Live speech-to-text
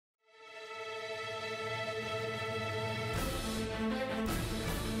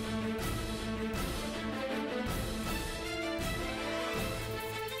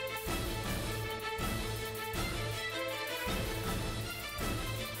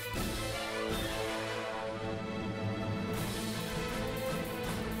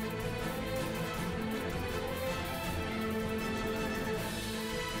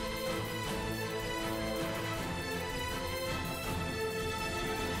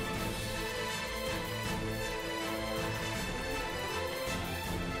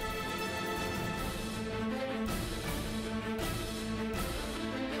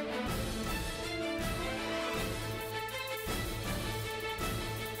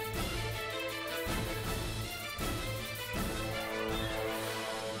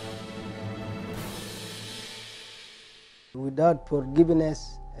without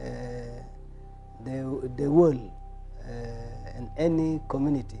forgiveness, the world and any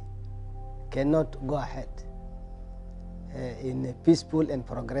community cannot go ahead in a peaceful and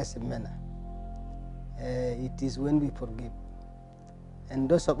progressive manner. It is when we forgive. And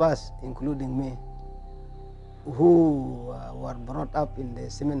those of us, including me, who were brought up in the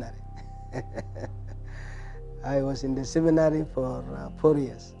seminary. I was in the seminary for 4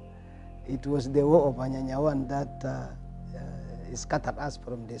 years. It was the war of Anyanyawan that scattered us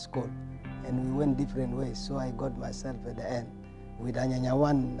from the school, and we went different ways. So I got myself at the end with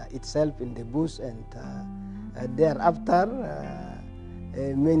Anyanyawan itself in the bush, and thereafter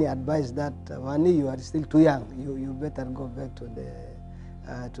many advised that, Wani, you are still too young. You better go back to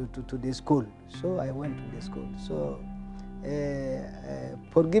the school. So I went to the school. So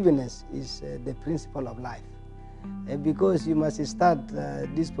forgiveness is the principle of life, because you must start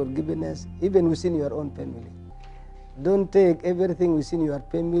this forgiveness even within your own family. Don't take everything within your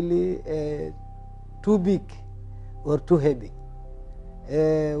family too big or too heavy.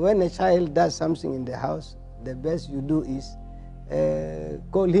 When a child does something in the house, the best you do is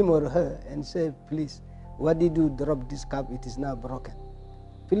call him or her and say, please, what did you drop this cup? It is now broken.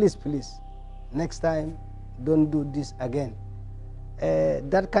 Please, please, next time, don't do this again.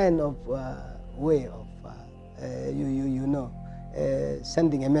 That kind of way of,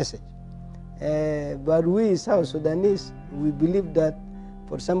 sending a message. But we South Sudanese, we believe that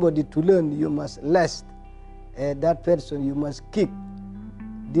for somebody to learn, you must last that person, you must kick.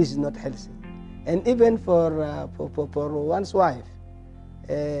 This is not healthy. And even for one's wife,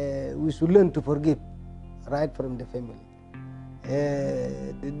 we should learn to forgive right from the family.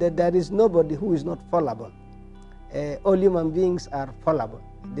 There is nobody who is not fallible. All human beings are fallible.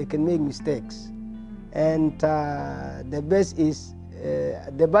 They can make mistakes. And the best is,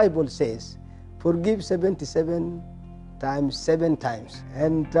 the Bible says, forgive 77 times, 7 times.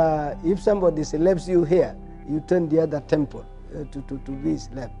 And if somebody slaps you here, you turn the other temple to be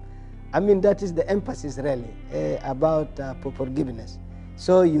slapped. I mean, that is the emphasis really about forgiveness.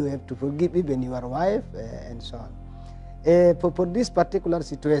 So you have to forgive even your wife and so on. For this particular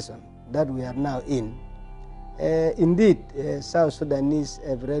situation that we are now in, indeed, South Sudanese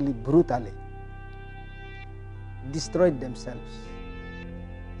have really brutally destroyed themselves,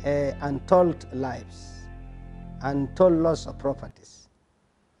 untold lives, untold loss of properties.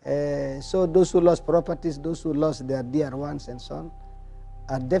 So those who lost properties, those who lost their dear ones and so on,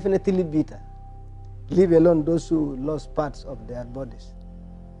 are definitely bitter, leave alone those who lost parts of their bodies,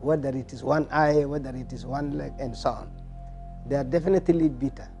 whether it is one eye, whether it is one leg, and so on. They are definitely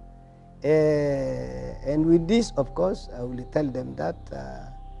bitter. And with this, of course, I will tell them that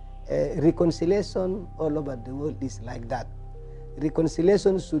reconciliation all over the world is like that.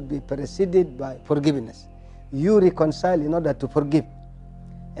 Reconciliation should be preceded by forgiveness. You reconcile in order to forgive,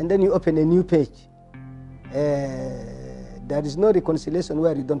 and then you open a new page. There is no reconciliation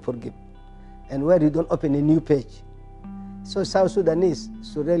where you don't forgive and where you don't open a new page. So South Sudanese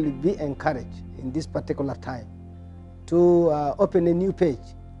should really be encouraged in this particular time to open a new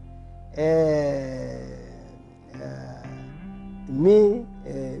page. Me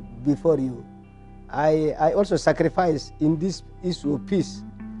before you, I also sacrifice in this issue of peace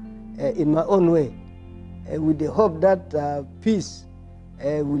in my own way, with the hope that peace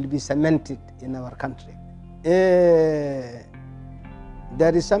will be cemented in our country. There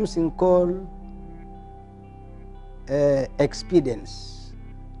is something called expedience.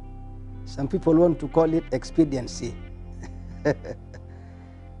 Some people want to call it expediency.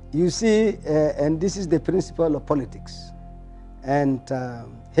 You see, and this is the principle of politics and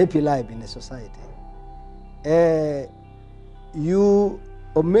happy life in a society.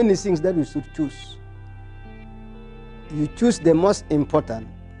 Of many things that you should choose, you choose the most important,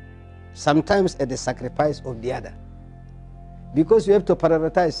 sometimes at the sacrifice of the other, because you have to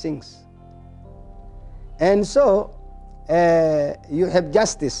prioritize things. And so you have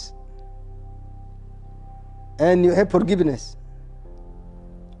justice and you have forgiveness.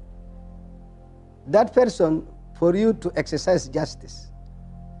 That person, for you to exercise justice,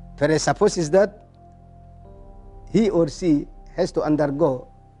 presupposes that he or she has to undergo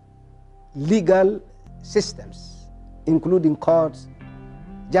legal systems, including courts,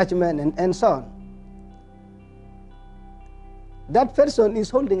 judgment, and so on. That person is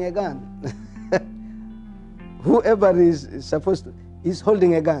holding a gun. Whoever is supposed to is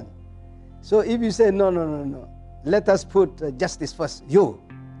holding a gun. So if you say, no, let us put justice first.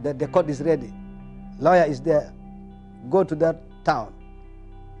 The court is ready. Lawyer is there. Go to that town.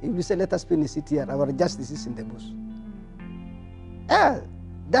 If you say, let us finish it here, our justice is in the bush.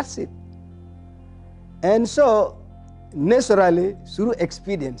 That's it. And so naturally, through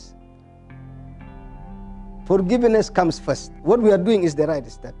experience, forgiveness comes first. What we are doing is the right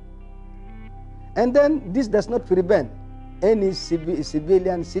step. And then this does not prevent any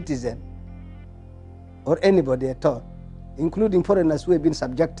civilian citizen or anybody at all, including foreigners who have been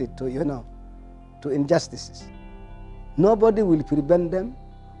subjected to, to injustices. Nobody will prevent them.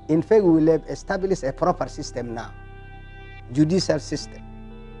 In fact, we will have established a proper system now, judicial system,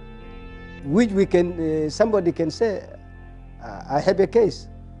 which we can, somebody can say, I have a case,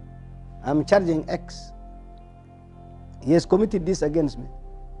 I'm charging X. He has committed this against me,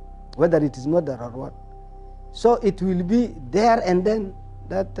 whether it is murder or what. So it will be there and then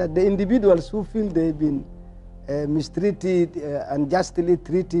that the individuals who feel they've been mistreated, unjustly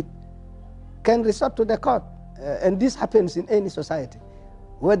treated, can resort to the court. And this happens in any society,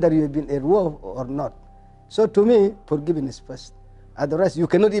 whether you have been at war or not. So to me, forgiveness first. Otherwise, you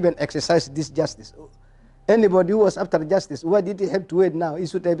cannot even exercise this justice. Anybody who was after justice, why did he have to wait now? He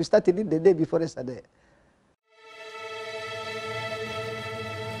should have started it the day before yesterday.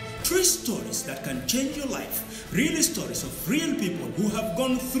 True stories that can change your life. Real stories of real people who have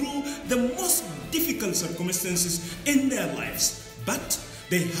gone through the most difficult circumstances in their lives, but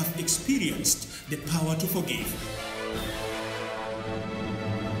they have experienced the power to forgive.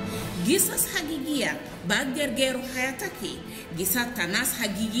 Gisas hagigia baggergeru hayataki gisat tanas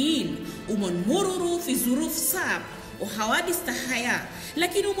hagigiin umon mururu fi zuruf sab o hawadis tahaya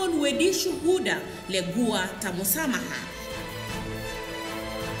lakini umon wedi shuhuda legua tamusamaha.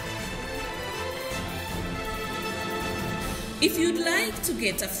 If you'd like to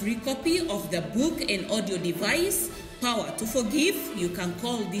get a free copy of the book and audio device, Power to Forgive, you can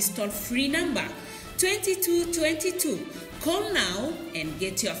call this toll-free number, 2222. Call now and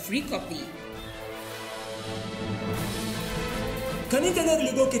get your free copy. كان انت دار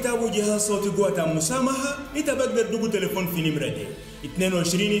لقو كتابو جهاز صوتي قوة مسامحة انت بقدر دوقو تليفون في نمرة دي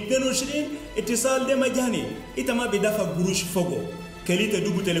 22 اتصال ده مجاني انت ما بدافع قروش فوقو كليتا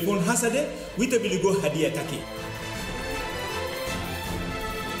دوقو تليفون حسده وانت بلقو هدية تاكي